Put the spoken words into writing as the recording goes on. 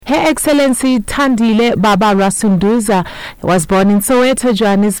Excellency Thandile Sunduza was born in Soweto,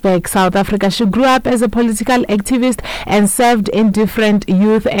 Johannesburg, South Africa. She grew up as a political activist and served in different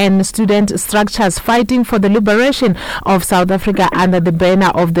youth and student structures, fighting for the liberation of South Africa under the banner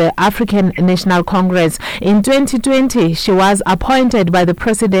of the African National Congress. In 2020, she was appointed by the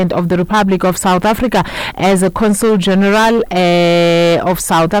President of the Republic of South Africa as a Consul-General of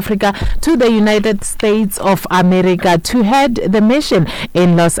South Africa to the United States of America to head the mission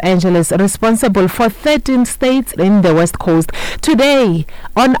in Los Angeles, responsible for 13 states in the West Coast. Today,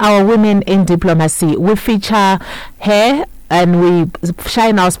 on our Women in Diplomacy, we feature her and we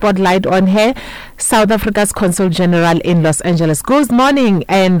shine our spotlight on her, South Africa's Consul-General in Los Angeles. Good morning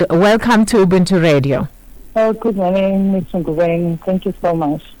and welcome to Ubuntu Radio. Good morning, Ms. Ngobeni. Thank you so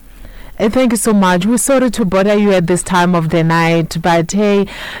much. Thank you so much. We're sorry to bother you at this time of the night, but hey,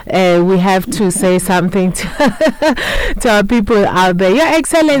 we have to say something to our people out there. Your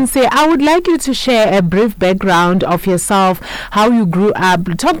Excellency, I would like you to share a brief background of yourself, how you grew up.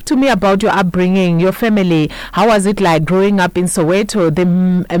 Talk to me about your upbringing, your family. How was it like growing up in Soweto, the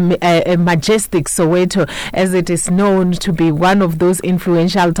majestic Soweto, as it is known to be one of those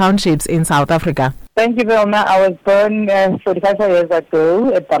influential townships in South Africa? Thank you, Thelma. I was born 45 years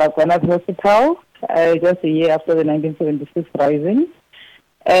ago at Baragwanath Hospital, just a year after the 1976 rising.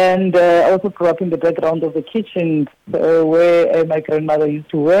 And I also grew up in the background of the kitchen where my grandmother used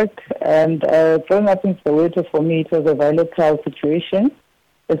to work. And growing up in Soweto, for me, it was a volatile situation,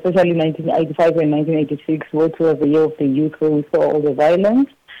 especially 1985 and 1986, which was the year of the youth, where we saw all the violence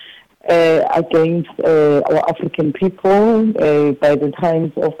against our African people by the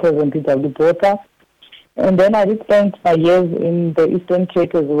times of President P.W. Botha. And then I did spend my years in the Eastern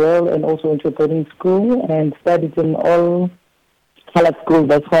Cape as well, and also went to a boarding school and studied in all colored schools.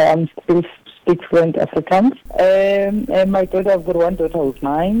 That's why I'm still speak fluent Afrikaans. And my daughter, I've got one daughter who's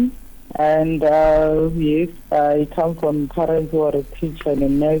 9. And yes, I come from parents who are a teacher and a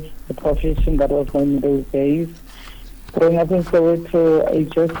nurse, a profession that was known in those days. Growing up in Soweto, I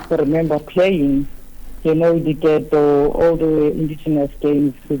just remember playing. You know, the ghetto, all the indigenous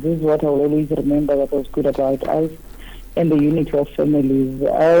games. This is what I will always remember that was good about us and the unity of families.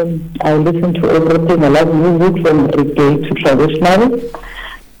 I listen to everything. I love music from reggae to traditional.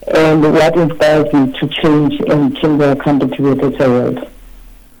 And what inspires me to change and change our country to be a better world.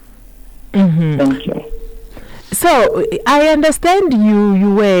 Mm-hmm. Thank you. So, I understand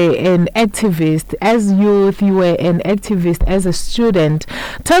you were an activist. As youth, you were an activist as a student.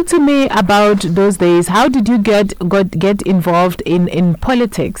 Talk to me about those days. How did you get involved in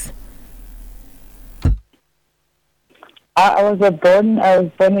politics? I was born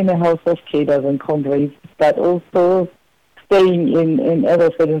in a house of traders and comrades, but also staying in, as I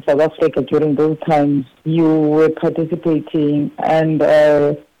said, in South Africa during those times, you were participating and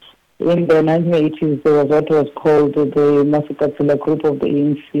in the 1980s, there was what was called the Masikatsila group of the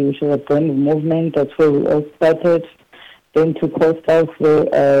ANC, which was a brand movement. That's where we all started. Then to coasters,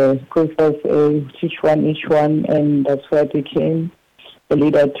 each one, and that's where I became the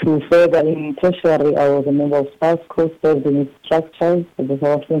leader. To further in tertiary, I was a member of SPAS, coasters and its structures, the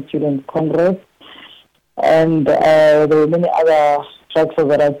South African Student Congress. And there were many other structures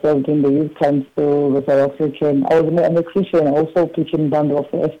that I served in the Youth Council, the South African. I'm a Christian, also teaching band of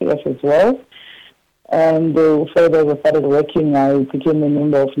the SPF as well. And further, as I started working, I became a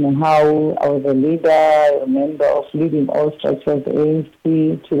member of NEHAU. I was a leader, a member of leading all structures, the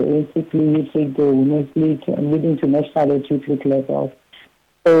ANC to the ANC League, the Women's League, and leading to national and youth league levels.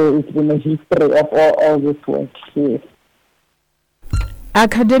 So it's been a history of all this work, yes.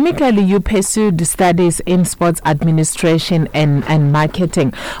 Academically, you pursued studies in sports administration and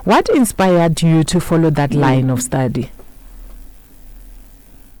marketing. What inspired you to follow that line of study?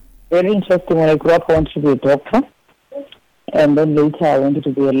 Very interesting. When I grew up, I wanted to be a doctor. And then later, I wanted to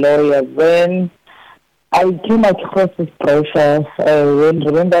be a lawyer. When I came across this brochure,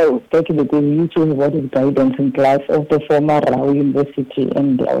 remember back in the day, we used to have what is guidance in class of the former Rao University.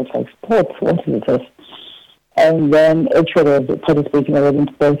 And I was like, sports, what is this? And then actually I was participating in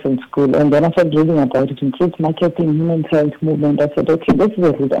sports in school. And then I started reading about it, includes marketing, human science movement. I said, okay, this is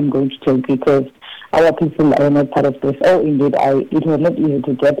a route I'm going to take because our people are not part of this. Oh, indeed, it was not easy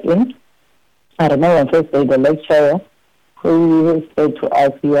to get in. I remember my first day, the lecturer who said to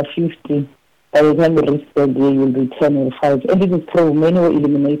us, you are 50. By the time you reach that day, you'll be 10 or 5. And it is true, many were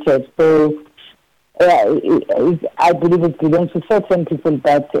eliminated. So I believe it belongs to certain people,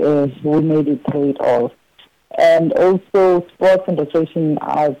 but we made it through it all. And also, sports and recreation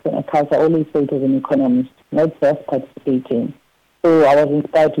arts and culture, I always say it as an economist, not just participating. So I was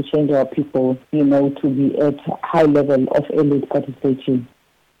inspired to change our people, to be at high level of elite participation.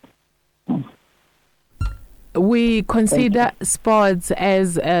 We consider sports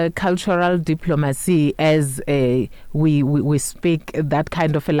as cultural diplomacy, as we speak that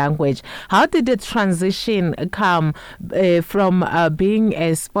kind of a language. How did the transition come from being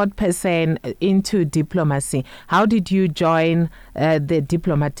a sport person into diplomacy? How did you join the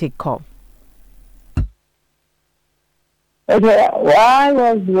diplomatic corps? Okay, I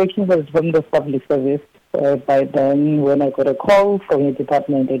was working from the public service by then when I got a call from the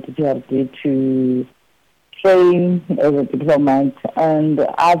department at TRD to train as a diplomat, and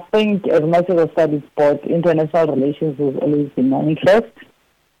I think as much as I studied sport, international relations was always in my interest,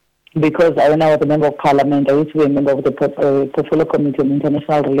 because when I was a member of parliament, I used to be a member of the portfolio committee on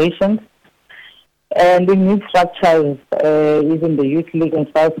international relations, and in youth structures, even the youth league and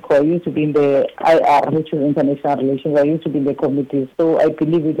South Core, I used to be in the IR, which is international relations. I used to be in the committee, so I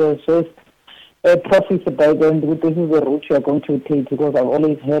believe it was just profitable, and this is the route you are going to take, because I've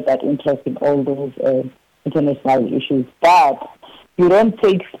always had that interest in all those international issues. But you don't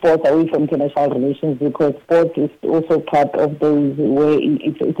take sports away from international relations, because sport is also part of those where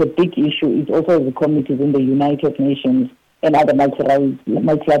it's a big issue. It's also the committees in the United Nations and other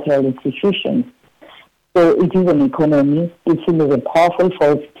multilateral institutions. So it is an economy. It's a powerful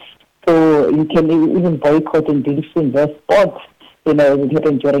force. So you can even boycott and disinvest sports, as it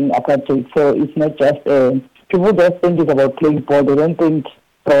happened during apartheid. So it's not just, people just think it's about playing ball. They don't think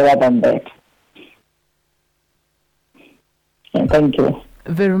broader than that. Thank you.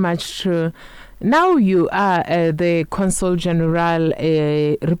 Very much true. Now you are the Consul-General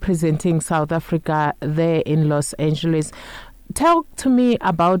representing South Africa there in Los Angeles. Talk to me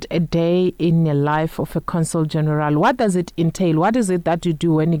about a day in the life of a Consul-General. What does it entail? What is it that you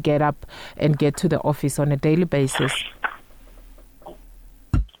do when you get up and get to the office on a daily basis?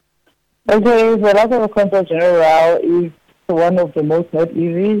 Okay, the life of a Consul-General is one of the most not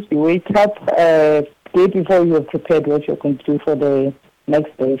easy. You wake up day before you have prepared what you're going to do for the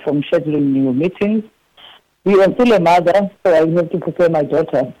next day, from scheduling new meetings. We are still a mother, so I have to prepare my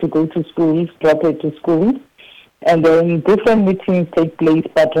daughter to go to school, drop her to school. And then different meetings take place.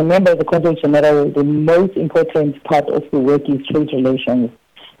 But remember, the Consul-General, the most important part of the work is trade relations,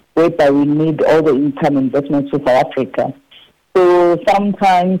 whereby we need all the income investments to South Africa. So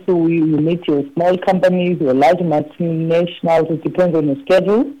sometimes we meet your small companies, your large multinationals. It depends on your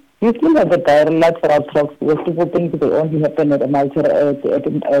schedule. You still have a bilateral talks, because people think they only happen at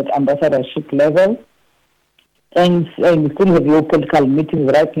ambassadorship level. And you still have your political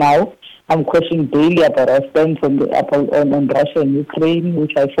meetings right now. I'm questioning daily about our stance on Russia and Ukraine,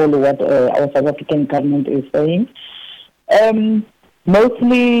 which I follow what our South African government is saying.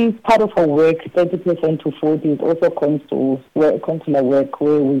 Mostly part of our work, 30% to 40%, is also consular work,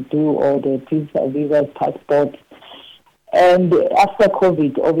 where we do all the visas, passports. And after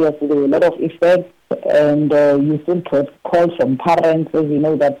COVID, obviously, there were a lot of effects, and you still get calls from parents. As you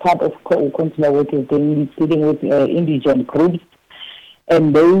know, that part of consular work is dealing with indigent groups,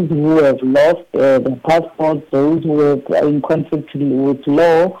 and those who have lost their passports, those who are in conflict with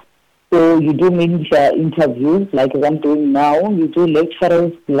law. So you do media interviews, like as I'm doing now. You do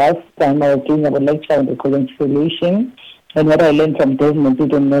lectures. Last time I was doing a lecture on the reconciliation, and what I learned from Desmond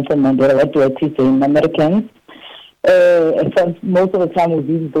Tutu and Nelson Mandela, what do I teach in Americans? Most of the time we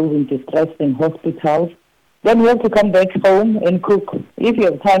visit those in distress in hospitals. Then you have to come back home and cook. If you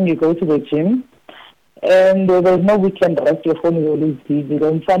have time, you go to the gym. And there's no weekend rest. Your phone is always busy.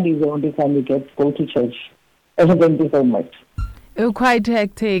 Then Sunday is the only time you get to go to church. Thank you so much. Quite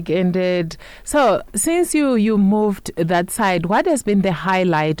hectic indeed. So since you moved that side, what has been the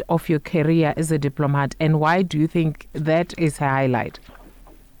highlight of your career as a diplomat, and why do you think that is a highlight?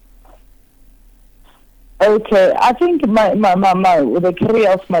 Okay, I think the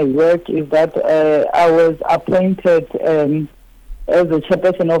career of my work is that I was appointed as the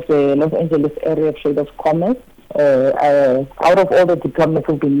chairperson of the Los Angeles Area Trade of Commerce. Out of all the diplomats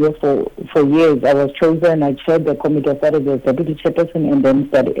who've been here for years, I was chosen. I chaired the committee. I started as deputy chairperson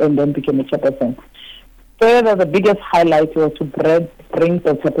and then became a chairperson. Further, the biggest highlight was to bring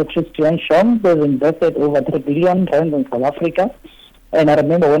Dr. Patrice Johnson, who has invested over 3 billion rand in South Africa. And I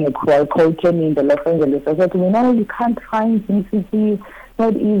remember when a call came in the Los Angeles, I said to me, no, you can't find GCC. It's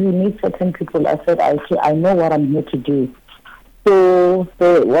not easy. You need certain people. I said, I know what I'm here to do. So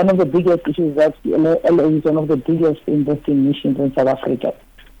one of the biggest issues is that LA is one of the biggest investing nations in South Africa.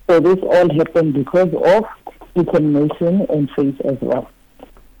 So this all happened because of determination and faith as well.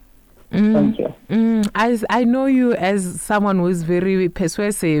 Thank you. I know you as someone who is very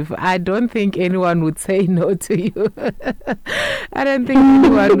persuasive. I don't think anyone would say no to you. I don't think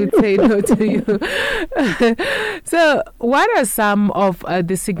anyone would say no to you. So, what are some of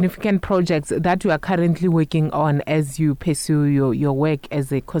the significant projects that you are currently working on as you pursue your work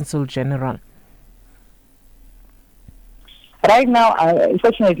as a Consul-General? Right now,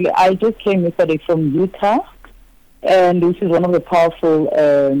 unfortunately, I just came yesterday from Utah, and this is one of the powerful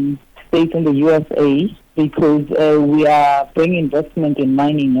states in the USA, because we are bringing investment in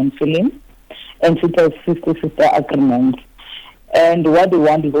mining and filling, and sister agreement. And what they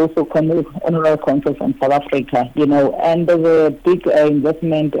want is also honorary consul from South Africa, and there's a big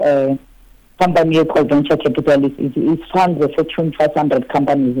investment company called Venture Capitalist. It funds the Fortune 500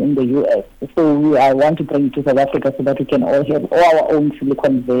 companies in the US. So I want to bring it to South Africa so that we can all have our own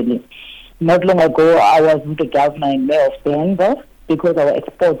Silicon Valley. Not long ago, I was with the governor and mayor of Denver, because our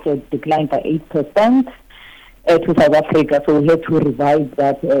exports had declined by 8% to South Africa. So we had to revive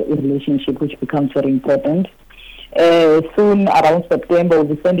that relationship, which becomes very important. Soon, around September,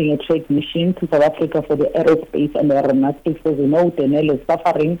 we'll be sending a trade mission to South Africa for the aerospace and the aeronautics, because we know Thandile is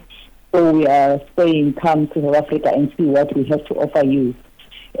suffering. So we are saying, come to South Africa and see what we have to offer you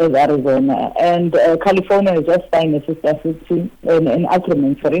as Arizona. And California has just signed a sister city, an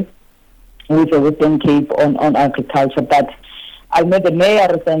agreement, with the Western Cape on agriculture. But I met the mayor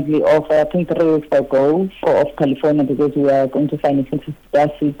recently of, I think 3 weeks ago, of California, because we are going to sign a sister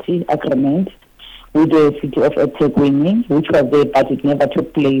city agreement with the city of eThekwini, which was there, but it never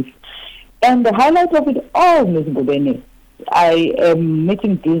took place. And the highlight of it all, Ms. Ngobeni, I am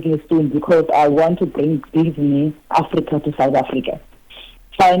meeting Disney soon, because I want to bring Disney Africa to South Africa.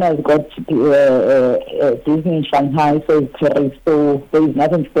 China has got Disney in Shanghai, so there is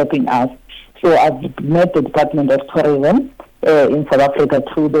nothing stopping us. So I've met the Department of Tourism in South Africa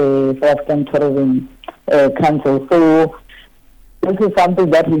through the South African Tourism Council. So this is something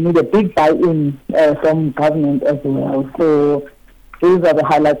that we need a big buy-in from government as well. So these are the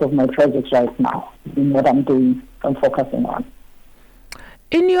highlights of my projects right now, in what I'm doing and focusing on.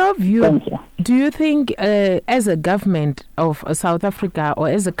 In your view, do you think as a government of South Africa or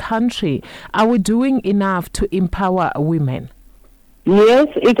as a country, are we doing enough to empower women? Yes,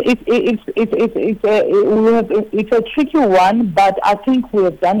 it's a tricky one, but I think we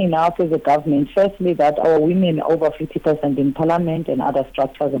have done enough as a government. Firstly, that our women are over 50% in parliament and other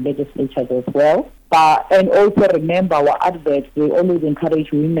structures and legislatures as well. And also remember, our adverts, we always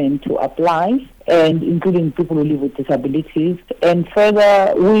encourage women to apply, and including people who live with disabilities. And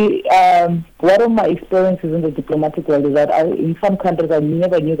further, one of my experiences in the diplomatic world is that in some countries I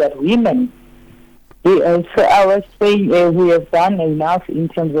never knew that women. So I was saying we have done enough in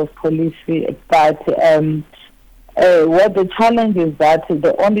terms of policy, but what the challenge is that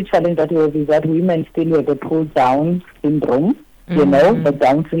the only challenge that we have is that women still have the pull-down syndrome, the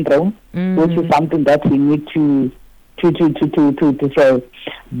Down syndrome, which is something that we need to solve.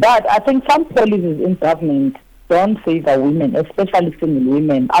 But I think some policies in government don't favor women, especially single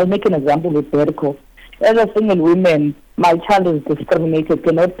women. I'll make an example with Berko. As a single woman, my child is discriminated,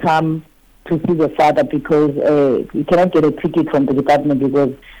 cannot come to see the father because he cannot get a ticket from the department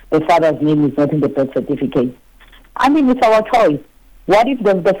because the father's name is not in the birth certificate. I mean, it's our choice. What if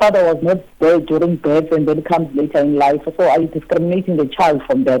the father was not there during birth and then comes later in life? So are you discriminating the child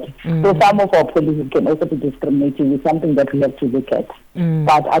from that? So some of our policies can also be discriminating. It's something that we have to look at.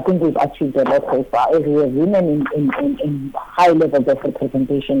 But I think we've achieved a lot so far, as we have women in high levels of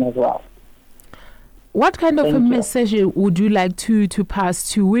representation as well. What kind of a message would you like to pass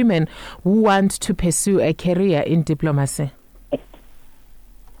to women who want to pursue a career in diplomacy?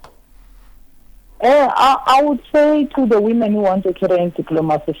 I would say to the women who want a career in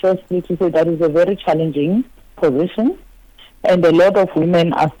diplomacy, firstly, to say that is a very challenging position, and a lot of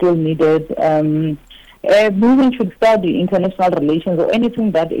women are still needed. Women should study international relations or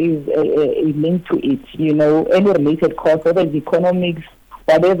anything that is linked to it, any related course, whether it's economics,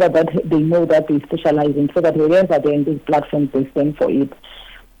 whatever that they know that they specialize in, so that wherever they're in these platforms, they stand for it.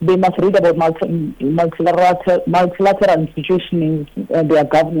 They must read about multilateral institutions, their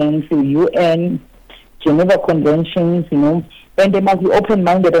governance, the UN, Geneva Conventions, and they must be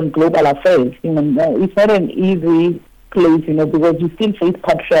open-minded on global affairs. It's not an easy place, because you still face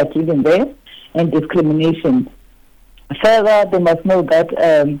patriarchy even there and discrimination. Further, they must know that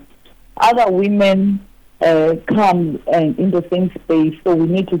other women come in the same space, so we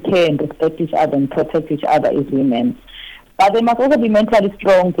need to care and respect each other and protect each other as women. But they must also be mentally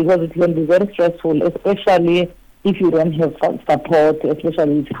strong, because it can be very stressful, especially if you don't have support,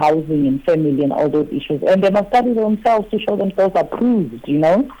 especially with housing and family and all those issues. And they must study themselves to show themselves approved,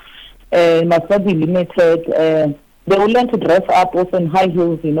 must not be limited. They will learn to dress up also in high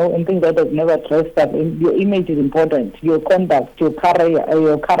heels, and things that they've never dressed up. And your image is important, your conduct, your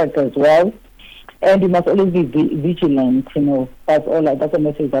character as well. And you must always be vigilant, That's a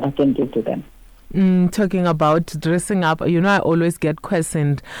message that I can give to them. Talking about dressing up, I always get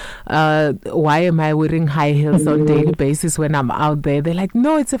questioned, why am I wearing high heels on a daily basis when I'm out there? They're like,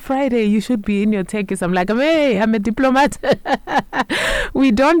 no, it's a Friday, you should be in your techies. I'm like, hey, I'm a diplomat.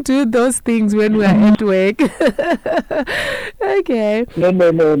 We don't do those things when we're at work. Okay.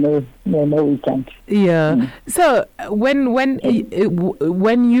 No, we can't. Yeah. So when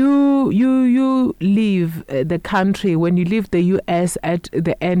you leave the country, when you leave the US at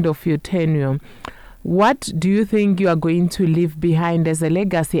the end of your tenure, what do you think you are going to leave behind as a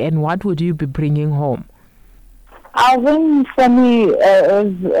legacy, and what would you be bringing home? I think for me,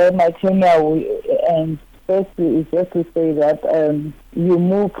 as my tenure, and firstly, is just to say that you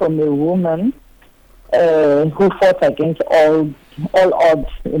move from a woman who fought against all odds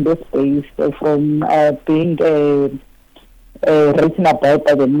in this space, from being written about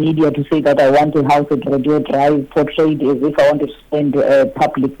by the media to say that I want a house at Radio Drive, portrayed as if I want to spend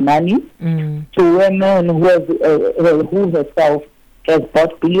public money, to women who herself has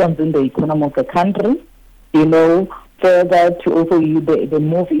bought billions in the economy of the country, further to also the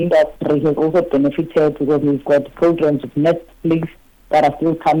movie industry has also benefited because we've got programs with Netflix that are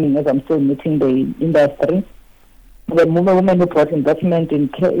still coming as I'm still meeting the industry. The women who brought investment in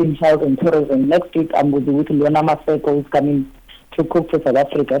health and tourism. Next week, I'm with Leona Maseko, who's coming to cook for South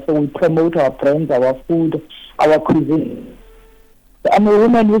Africa. So we promote our brands, our food, our cuisine. I'm a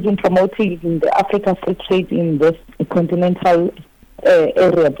woman who's been promoting in the Africa Free Trade in this continental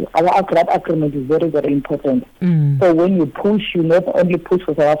area. Our agreement is very, very important. So when you push, you not only push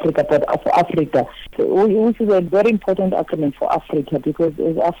for South Africa, but for Africa, which is a very important agreement for Africa, because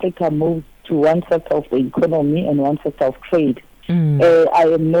as Africa moves to one sector of the economy and one sector of trade, I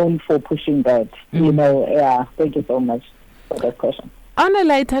am known for pushing that. Thank you so much for that question. On a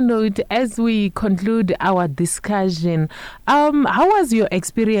lighter note, as we conclude our discussion, how was your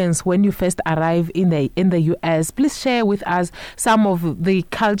experience when you first arrived in the US? Please share with us some of the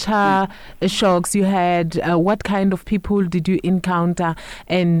culture shocks you had. What kind of people did you encounter,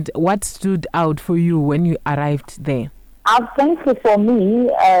 and what stood out for you when you arrived there? I think for me,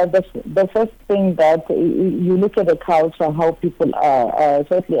 the first thing that you look at the culture, how people are,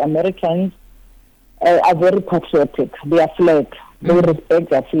 especially Americans, are very patriotic. They are flag. They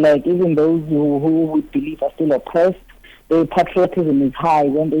respect their flag, even those who we believe are still oppressed. Their patriotism is high.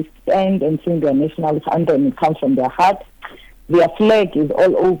 When they stand and sing their national anthem, it comes from their heart. Their flag is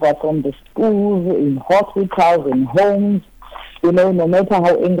all over, from the schools, in hospitals, in homes. No matter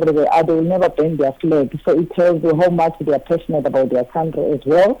how angry they are, they will never bend their flag. So it tells you how much they are passionate about their country as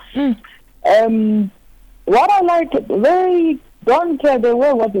well. What I like, they don't care. They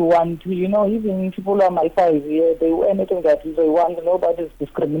wear what they want. Even people on my size here, they wear anything that they want. Nobody is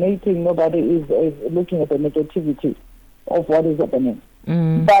discriminating. Nobody is looking at the negativity of what is happening.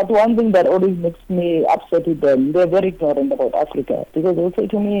 But one thing that always makes me upset with them, they're very ignorant about Africa, because they'll say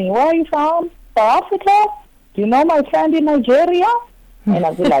to me, "Where are you from? South Africa? Do you know my friend in Nigeria?" And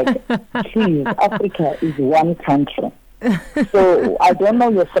I'll be like, please, Africa is one country. So I don't know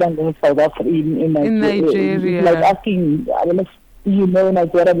your friend in South Africa, in Nigeria. It's like asking, Nigeria,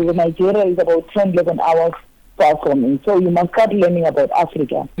 because Nigeria is about 10, 11 hours far from me. So you must start learning about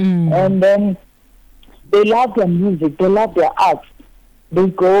Africa. And then they love their music, they love their art. They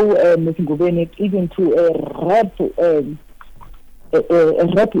go, Ms. Ngobeni, even to a rap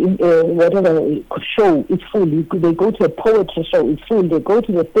whatever show is full. They go to a poetry show, it's full. They go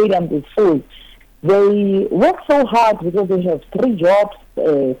to the stadium, it's full. They work so hard because they have 3 jobs,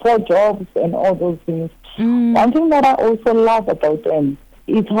 4 jobs, and all those things. One thing that I also love about them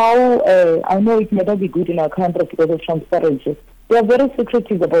is how, I know it may not be good in our country because of transparency. They are very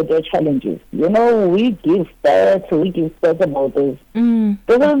secretive about their challenges. We give stats about this.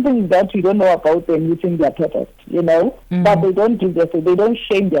 Those are things that you don't know about them, you think they're perfect, but they don't give they don't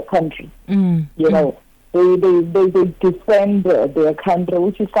shame their country, They defend their country,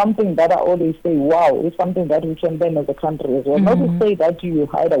 which is something that I always say, wow, it's something that we can learn as a country as well. Not to say that you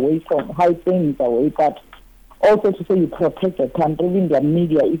hide things away, but also to say you protect the country. In their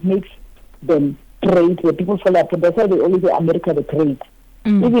media, it makes them great. The people follow up. That's why they always say America the great.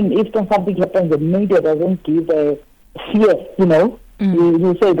 Even if something happens, the media doesn't give a fear,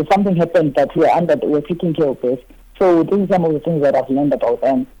 You say that something happened that we're taking care of this. So this is some of the things that I've learned about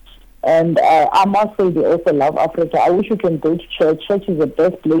them. And I must say they also love Africa. I wish you can go to church. Church is the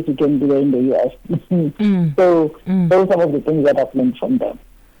best place you can be in the US. So those are some of the things that I've learned from them.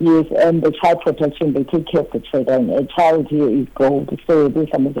 Yes, and the child protection, they take care of the children. A child here is gold. So these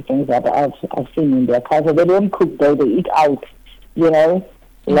are some of the things that I've seen in their culture. They don't cook though, they eat out, you know.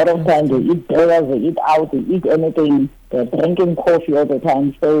 A lot of times they eat burgers, they eat out, they eat anything. They're drinking coffee all the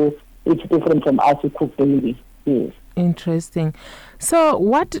time. So it's different from us who cook daily. Yes. Interesting. So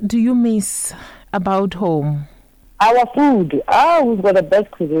what do you miss about home? Our food. We've got the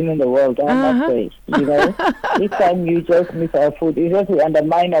best cuisine in the world, I must say. You know, each time you just miss our food, it's just we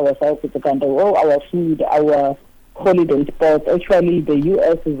undermine ourselves with the country. Oh, our food, our holiday spots. Actually, the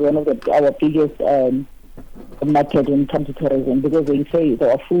U.S. is one of our biggest market when it comes to tourism, because they say it's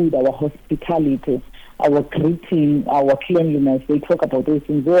our food, our hospitality, our greeting, our cleanliness. They talk about those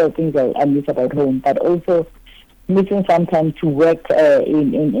things. Those are things that I miss about home, but also missing sometimes to work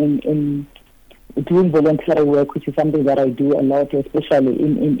in doing voluntary work, which is something that I do a lot, especially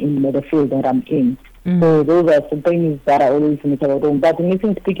in the field that I'm in. So those are some things that I always miss about home. But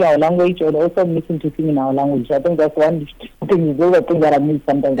missing speaking our language and also missing to sing in our language. I think that's one thing. Those are things that I miss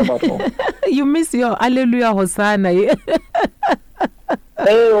sometimes about home. You miss your Alleluia Hosanna. Hey,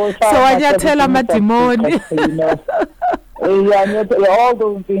 So when you tell them all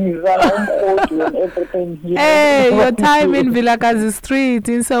those things around and everything. Hey, your time in Vilakazi Street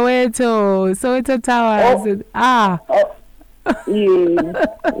in Soweto Towers. Yeah,